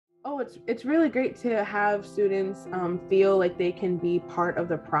it's really great to have students feel like they can be part of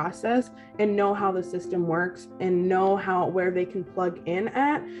the process and know how the system works and know where they can plug in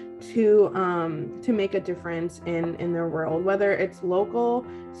at to make a difference in their world, whether it's local,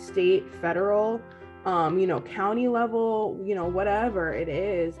 state, federal, county level, whatever it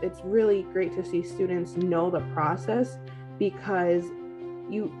is. It's really great to see students know the process, because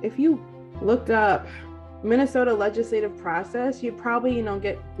if you looked up Minnesota legislative process, you'd probably,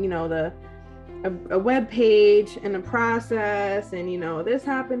 get, a web page and a process, and, this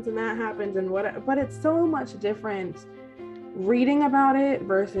happens and that happens and what, but it's so much different reading about it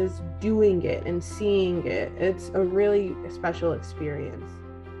versus doing it and seeing it. It's a really special experience.